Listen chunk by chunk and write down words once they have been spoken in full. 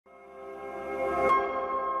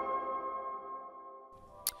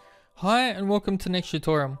Hi and welcome to the next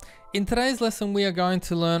tutorial. In today's lesson we are going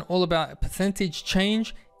to learn all about percentage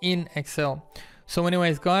change in Excel. So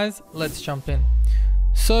anyways guys, let's jump in.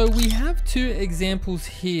 So we have two examples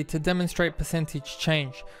here to demonstrate percentage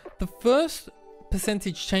change. The first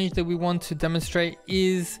percentage change that we want to demonstrate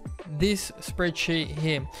is this spreadsheet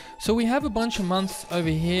here. So we have a bunch of months over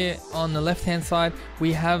here on the left hand side.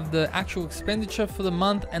 We have the actual expenditure for the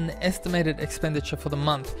month and the estimated expenditure for the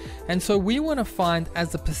month. And so we want to find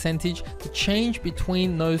as a percentage the change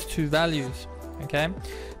between those two values. Okay,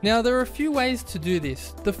 now there are a few ways to do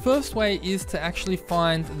this. The first way is to actually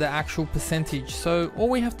find the actual percentage. So all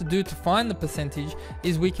we have to do to find the percentage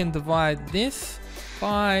is we can divide this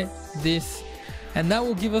by this, and that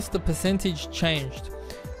will give us the percentage changed.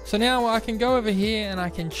 So now I can go over here and I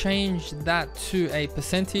can change that to a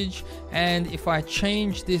percentage. And if I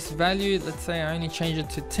change this value, let's say I only change it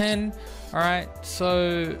to 10. All right,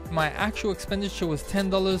 so my actual expenditure was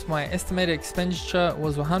 $10. My estimated expenditure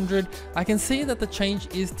was 100. I can see that the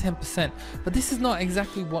change is 10%, but this is not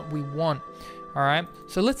exactly what we want. All right,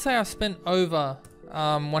 so let's say I spent over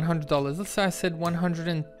 $100. Let's say I said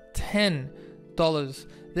 $110.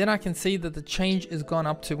 Then I can see that the change has gone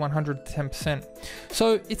up to 110%.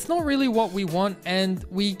 So it's not really what we want, and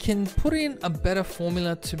we can put in a better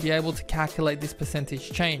formula to be able to calculate this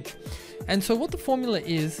percentage change. And so what the formula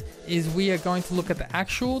is we are going to look at the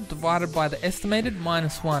actual divided by the estimated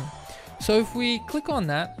minus 1. So if we click on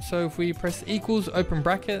that, so if we press equals open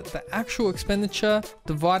bracket, the actual expenditure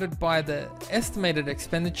divided by the estimated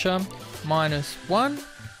expenditure minus 1,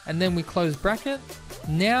 and then we close bracket.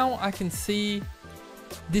 Now I can see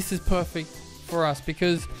this is perfect for us,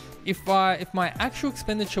 because if my actual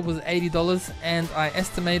expenditure was $80 and I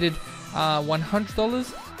estimated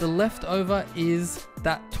 $100, the leftover is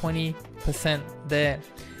that 20% there.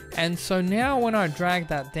 And so now when I drag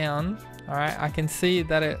that down, all right, I can see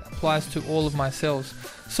that it applies to all of my cells.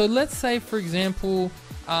 So let's say, for example,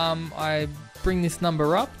 I bring this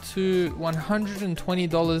number up to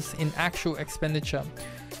 $120 in actual expenditure.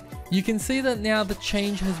 You can see that now the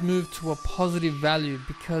change has moved to a positive value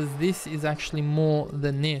because this is actually more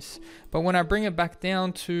than this. But when I bring it back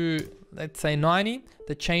down to, let's say 90,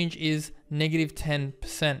 the change is negative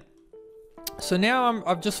 10%. So now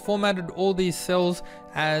I've just formatted all these cells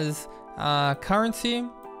as currency.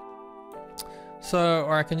 So,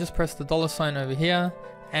 or I can just press the $sign over here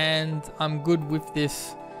and I'm good with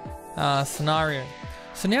this scenario.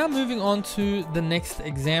 So now moving on to the next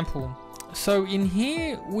example. So in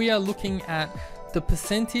here we are looking at the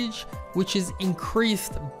percentage which is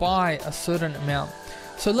increased by a certain amount.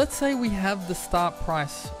 So let's say we have the start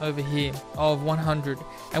price over here of 100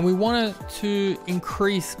 and we want it to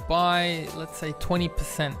increase by, let's say,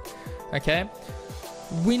 20%. Okay,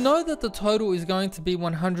 we know that the total is going to be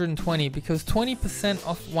 120 because 20%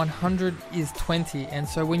 of 100 is 20, and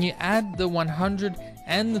so when you add the 100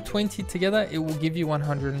 and the 20 together, it will give you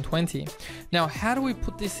 120. Now, how do we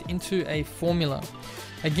put this into a formula?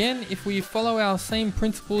 Again, if we follow our same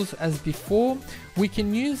principles as before, we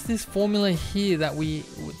can use this formula here that we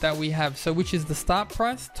have, so which is the start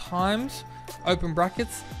price times open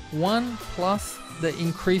brackets 1 plus the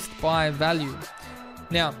increased by value.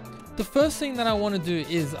 Now, the first thing that I want to do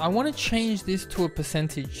is I want to change this to a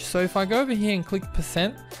percentage. So if I go over here and click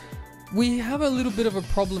percent, we have a little bit of a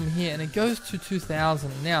problem here and it goes to 2000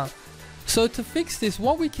 now. So to fix this,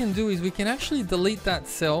 what we can do is we can actually delete that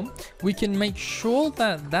cell. We can make sure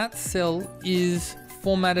that that cell is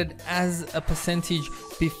formatted as a percentage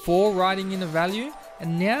before writing in a value.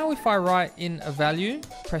 And now if I write in a value,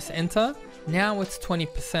 press enter, now it's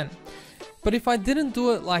 20%. But if I didn't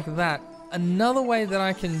do it like that, another way that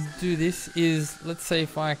I can do this is, let's say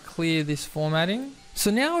if I clear this formatting. So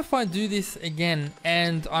now if I do this again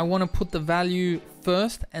and I want to put the value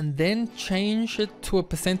first and then change it to a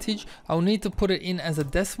percentage, I'll need to put it in as a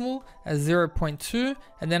decimal as 0.2,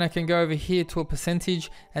 and then I can go over here to a percentage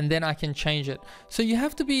and then I can change it. So you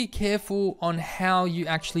have to be careful on how you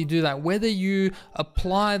actually do that, whether you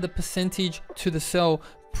apply the percentage to the cell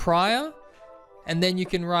prior and then you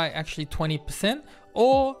can write actually 20%,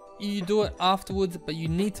 or you do it afterwards, but you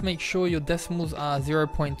need to make sure your decimals are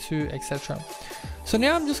 0.2, etc. So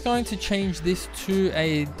now I'm just going to change this to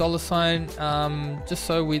a $sign, just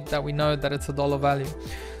so that we know that it's a dollar value.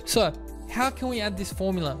 So how can we add this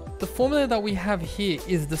formula? The formula that we have here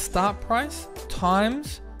is the start price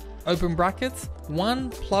times open brackets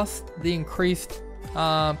 1 plus the increased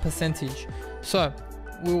percentage. So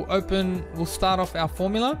we'll start off our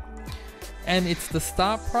formula, and it's the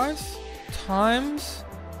start price times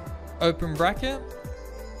open bracket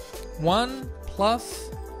 1 plus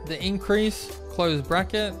the increase close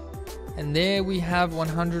bracket and there we have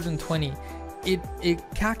 120. It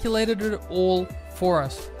calculated it all for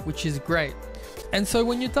us, which is great. And so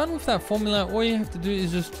when you're done with that formula, all you have to do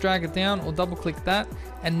is just drag it down or double click that,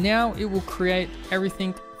 and now it will create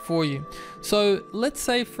everything for you. So let's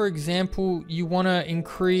say, for example, you want to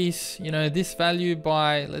increase, this value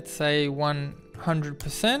by, let's say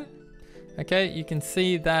 100%. Okay, you can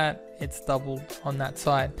see that it's doubled on that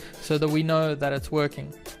side so that we know that it's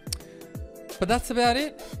working. But that's about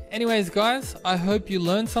it. Anyways, guys, I hope you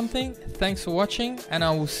learned something. Thanks for watching, and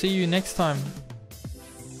I will see you next time.